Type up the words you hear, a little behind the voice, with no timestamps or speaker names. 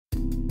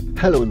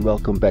Hello and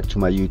welcome back to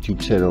my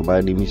YouTube channel.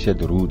 My name is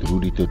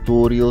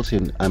RUDERUDYTUTORIALS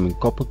and I'm in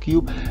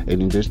Coppercube,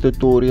 and in this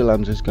tutorial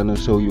I'm just gonna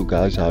show you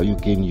guys how you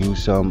can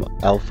use some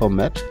alpha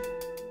maps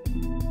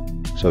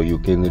so you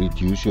can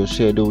reduce your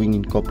shadowing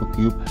in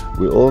Coppercube.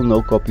 We all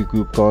know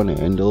Coppercube can't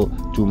handle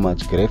too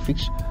much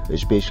graphics,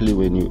 especially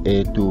when you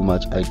add too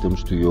much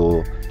items to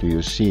your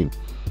scene.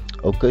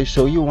 Okay,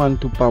 so you want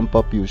to pump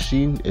up your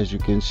scene. As you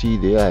can see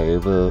there, I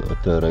have a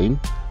terrain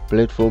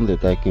platform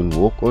that I can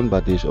walk on,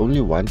 but there's only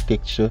one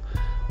texture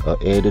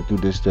added to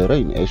this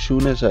terrain. As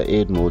soon as I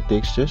add more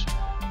textures,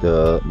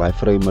 my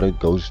frame rate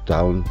goes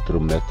down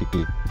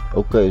dramatically.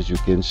 Okay, as you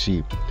can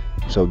see,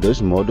 so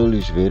this model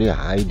is very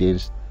high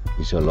dense.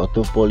 It's a lot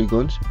of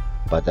polygons,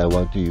 but I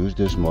want to use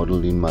this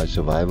model in my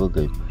survival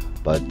game.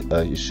 But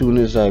as soon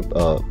as I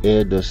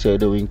add the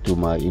shadowing to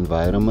my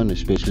environment,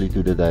 especially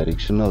to the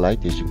directional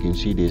light, as you can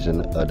see, there's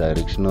a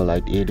directional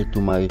light added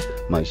to my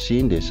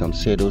scene. There's some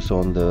shadows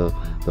on the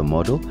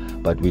model,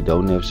 but we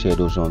don't have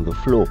shadows on the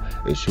floor.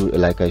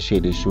 Like I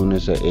said, as soon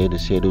as I add the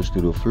shadows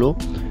to the floor,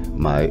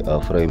 my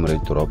frame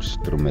rate drops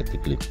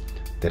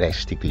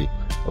drastically.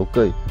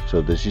 Okay,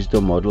 so this is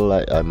the model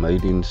I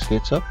made in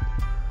SketchUp.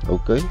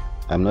 Okay,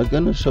 I'm not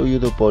gonna show you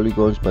the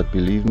polygons, but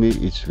believe me,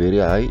 it's very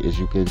high. As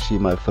you can see,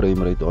 my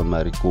frame rate on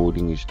my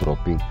recording is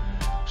dropping.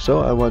 So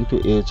I want to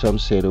add some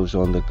shadows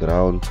on the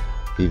ground,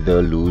 with the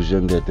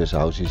illusion that this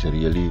house is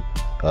really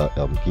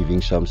giving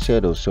some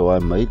shadows. So I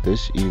made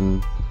this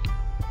in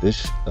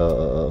this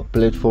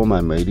platform.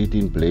 I made it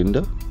in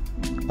Blender.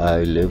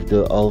 I left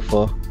the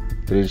alpha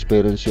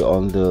transparency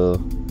on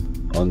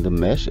the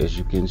mesh, as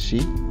you can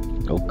see.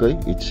 Okay,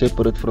 it's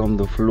separate from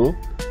the floor,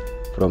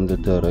 from the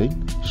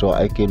terrain, so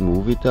I can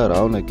move it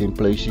around. I can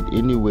place it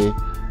anywhere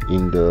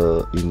in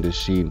the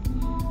scene.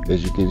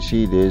 As you can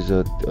see, there's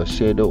a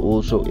shadow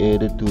also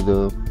added to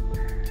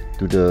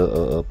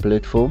the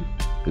platform.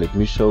 Let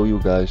me show you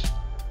guys.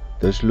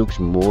 This looks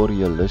more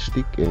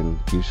realistic and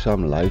gives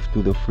some life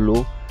to the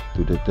floor,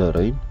 to the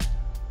terrain.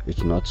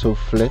 It's not so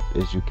flat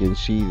as you can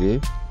see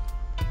there.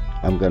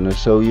 I'm gonna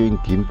show you in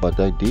GIMP what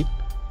I did.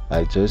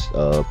 I just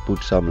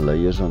put some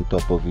layers on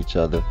top of each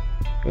other,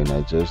 and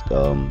I just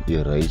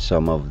erase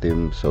some of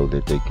them so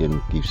that they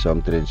can give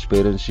some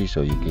transparency,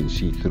 so you can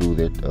see through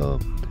that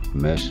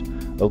mesh.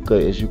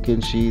 Okay, as you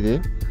can see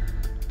there,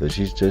 this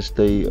is just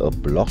a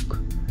block,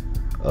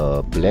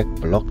 black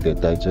block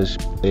that I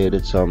just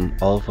added some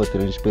alpha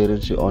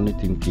transparency on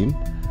it in GIMP,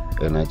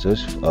 and I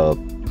just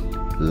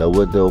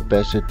lowered the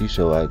opacity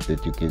so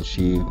that you can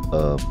see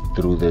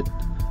through that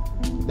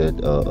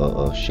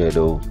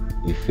shadow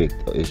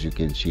effect. As you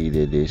can see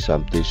there, there's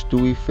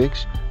two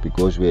effects,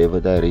 because we have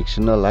a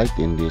directional light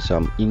and there's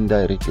some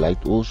indirect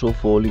light also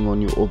falling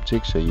on your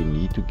object, so you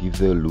need to give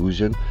the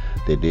illusion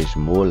that there's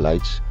more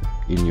lights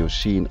in your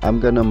scene. I'm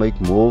gonna make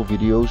more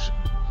videos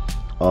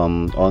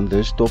on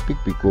this topic,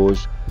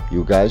 because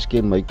you guys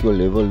can make your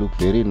level look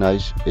very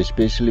nice,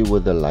 especially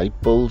with the light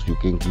poles. You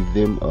can give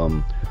them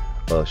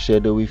a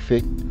shadow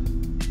effect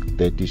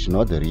that is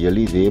not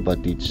really there, but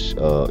it's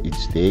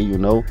there, you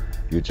know.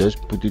 You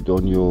just put it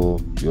on your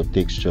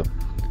texture.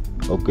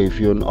 Okay, if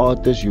you're an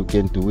artist, you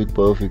can do it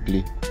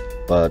perfectly,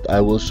 but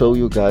I will show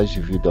you guys.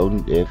 If you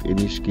don't have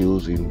any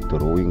skills in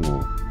drawing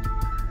or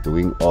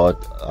doing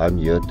art, I'm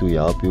here to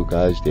help you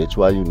guys. That's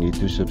why you need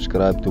to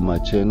subscribe to my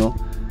channel,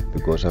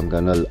 because I'm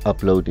gonna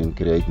upload and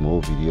create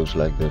more videos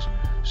like this.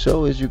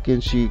 So as you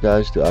can see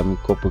guys, I'm in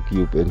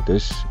Coppercube, and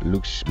this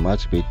looks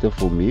much better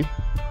for me,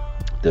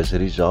 this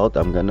result.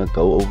 I'm gonna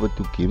go over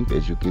to GIMP.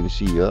 As you can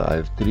see here, I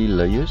have 3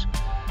 layers.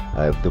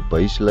 I have the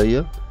base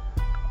layer,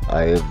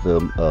 I have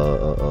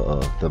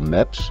the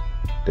maps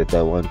that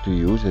I want to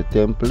use, the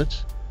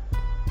templates.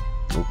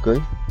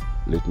 Okay,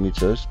 let me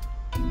just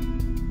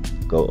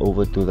go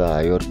over to the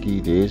hierarchy.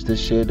 There's the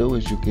shadow.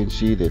 As you can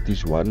see, that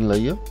is one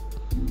layer.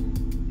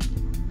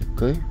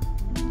 Okay,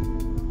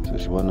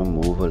 just want to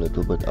move a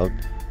little bit out.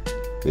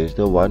 There's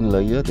the one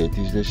layer, that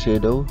is the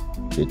shadow.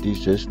 That is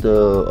just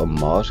a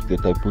mask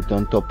that I put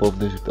on top of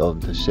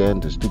the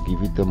sand, just to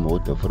give it a more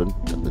different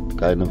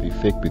kind of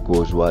effect,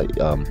 because why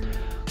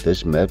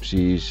this map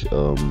is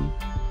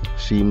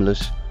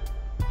seamless,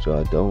 so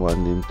I don't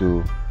want them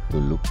to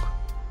look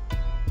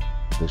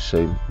the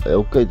same.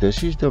 Okay,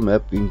 this is the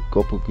map in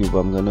Coppercube.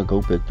 I'm gonna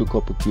go back to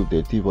Coppercube.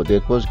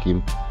 That was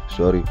GIMP,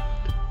 sorry.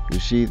 You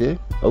see there?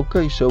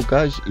 Okay, so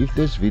guys, if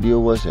this video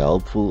was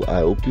helpful, I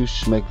hope you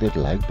smack that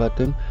like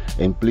button,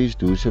 and please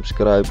do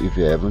subscribe if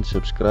you haven't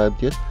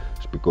subscribed yet.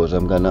 It's because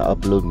I'm gonna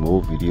upload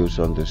more videos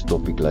on this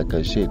topic. Like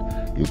I said,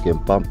 you can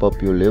pump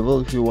up your level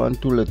if you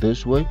want to.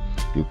 This way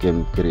you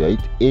can create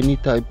any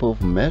type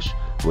of mesh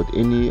with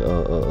any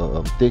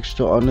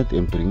texture on it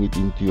and bring it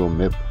into your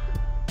map.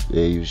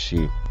 There you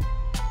see.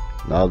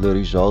 Now the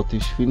result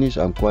is finished.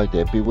 I'm quite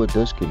happy with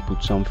this. Can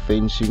put some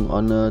fencing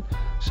on it,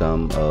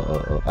 some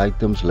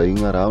items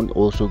laying around,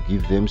 also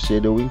give them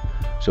shadowing.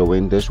 So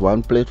when this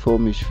one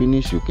platform is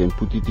finished, you can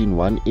put it in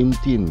one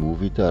empty and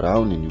move it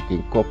around, and you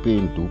can copy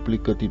and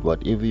duplicate it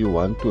whatever you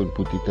want to and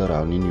put it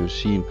around in your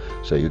scene,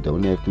 so you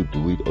don't have to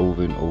do it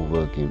over and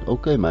over again.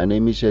 Okay, my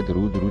name is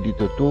Rudy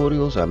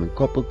Tutorials. I'm in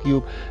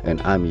Coppercube,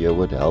 and I'm here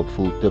with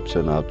helpful tips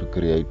on how to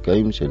create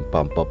games and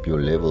pump up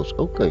your levels.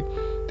 Okay,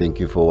 thank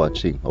you for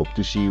watching. Hope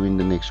to see you in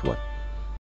the next one.